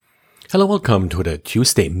Hello, welcome to the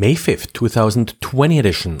Tuesday, May 5th, 2020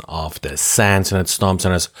 edition of the SANS Internet Storm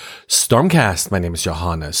Center's StormCast. My name is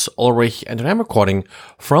Johannes Ulrich and I'm recording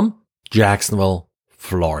from Jacksonville,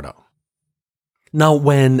 Florida. Now,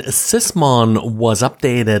 when Sysmon was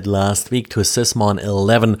updated last week to Sysmon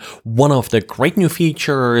 11, one of the great new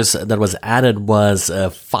features that was added was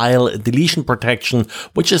file deletion protection,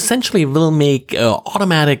 which essentially will make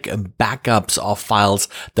automatic backups of files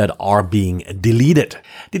that are being deleted.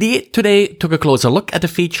 DDA today took a closer look at the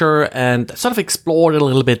feature and sort of explored a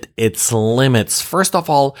little bit its limits. First of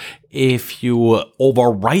all, if you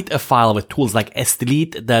overwrite a file with tools like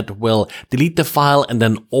sdelete that will delete the file and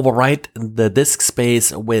then overwrite the disk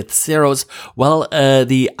space with zeros, well,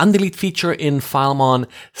 the undelete feature in FileMon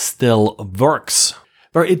still works.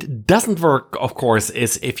 Where it doesn't work, of course,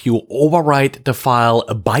 is if you overwrite the file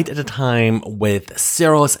a byte at a time with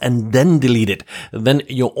zeros and then delete it. Then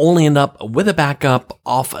you only end up with a backup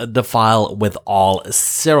of the file with all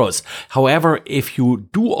zeros. However, if you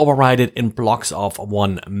do overwrite it in blocks of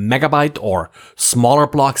 1 megabyte or smaller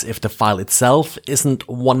blocks, if the file itself isn't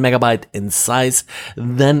 1 megabyte in size,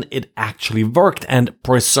 then it actually worked and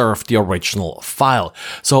preserved the original file.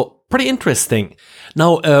 So, pretty interesting.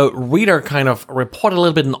 Now, a reader kind of reported a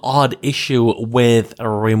little bit an odd issue with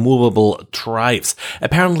removable drives.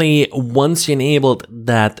 Apparently, once you enabled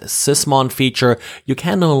that Sysmon feature, you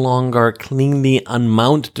can no longer cleanly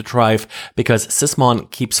unmount the drive because Sysmon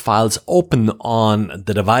keeps files open on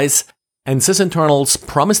the device. And sysinternals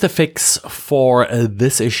promised a fix for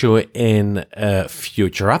this issue in a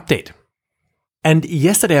future update. And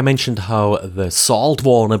yesterday I mentioned how the salt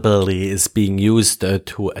vulnerability is being used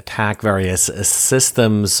to attack various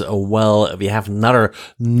systems. Well, we have another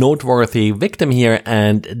noteworthy victim here,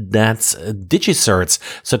 and that's DigiCert's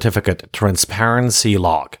certificate transparency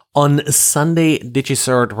log. On Sunday,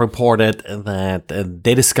 DigiCert reported that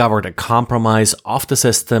they discovered a compromise of the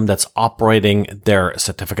system that's operating their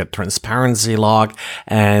certificate transparency log,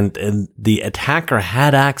 and the attacker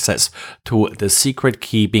had access to the secret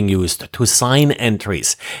key being used to sign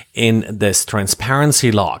entries in this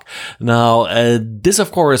transparency log. Now, this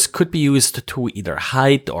of course could be used to either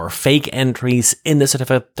hide or fake entries in the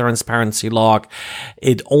certificate transparency log.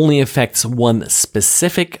 It only affects one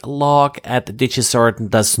specific log at DigiCert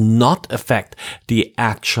and does not affect the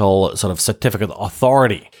actual sort of certificate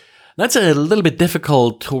authority. That's a little bit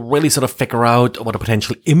difficult to really sort of figure out what the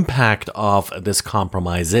potential impact of this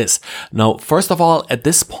compromise is. Now, first of all, at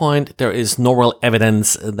this point, there is no real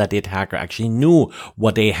evidence that the attacker actually knew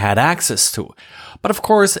what they had access to. But of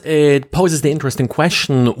course, it poses the interesting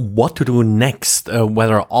question what to do next,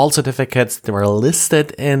 whether all certificates that were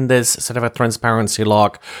listed in this certificate transparency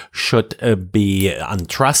log should be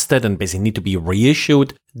untrusted and basically need to be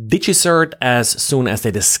reissued. DigiCert, as soon as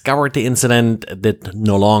they discovered the incident, did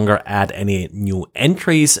no longer add any new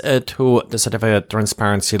entries to the certificate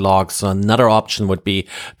transparency log. So another option would be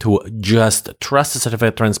to just trust the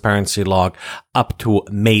certificate transparency log up to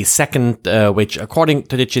May 2nd, which according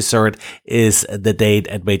to DigiCert is the date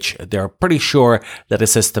at which they're pretty sure that the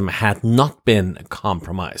system had not been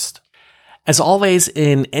compromised. As always,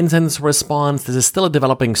 in incident response, this is still a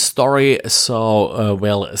developing story, so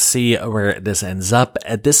we'll see where this ends up.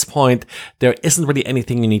 At this point, there isn't really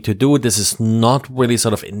anything you need to do. This is not really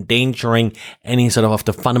sort of endangering any sort of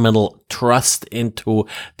the fundamental trust into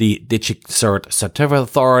the DigiCert certificate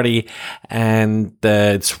authority, and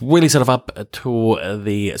it's really sort of up to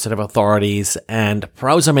the certificate authorities and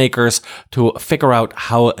browser makers to figure out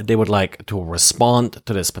how they would like to respond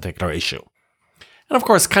to this particular issue. And of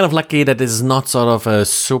course, kind of lucky that this is not sort of a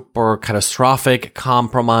super catastrophic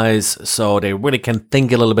compromise, so they really can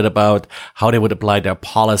think a little bit about how they would apply their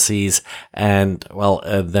policies and, well,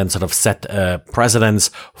 then sort of set precedents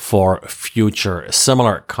for future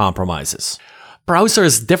similar compromises.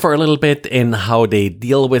 Browsers differ a little bit in how they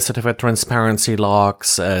deal with certificate transparency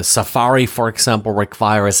logs. Safari, for example,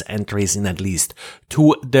 requires entries in at least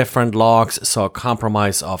 2 different logs, so a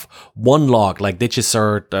compromise of one log like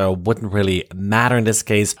DigiCert wouldn't really matter in this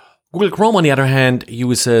case. Google Chrome, on the other hand,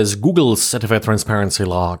 uses Google's certificate transparency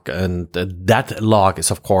log, and that log is,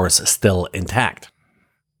 of course, still intact.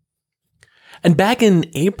 And back in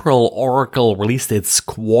April, Oracle released its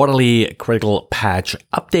quarterly critical patch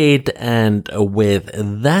update, and with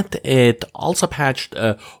that, it also patched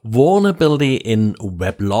a vulnerability in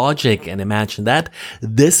WebLogic. And imagine that,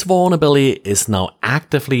 this vulnerability is now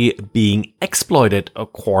actively being exploited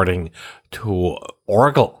according to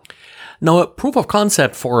Oracle. Now, a proof of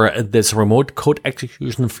concept for this remote code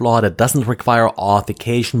execution flaw that doesn't require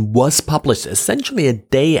authentication was published essentially a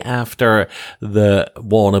day after the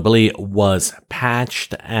vulnerability was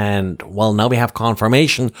patched. And well, now we have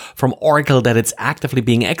confirmation from Oracle that it's actively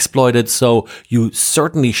being exploited. So you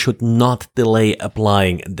certainly should not delay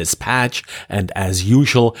applying this patch. And as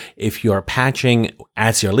usual, if you're patching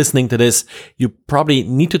as you're listening to this, you probably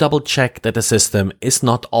need to double check that the system is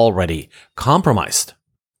not already compromised.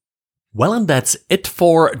 Well, and that's it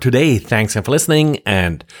for today. Thanks for listening,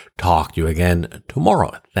 and talk to you again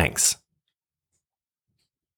tomorrow. Thanks.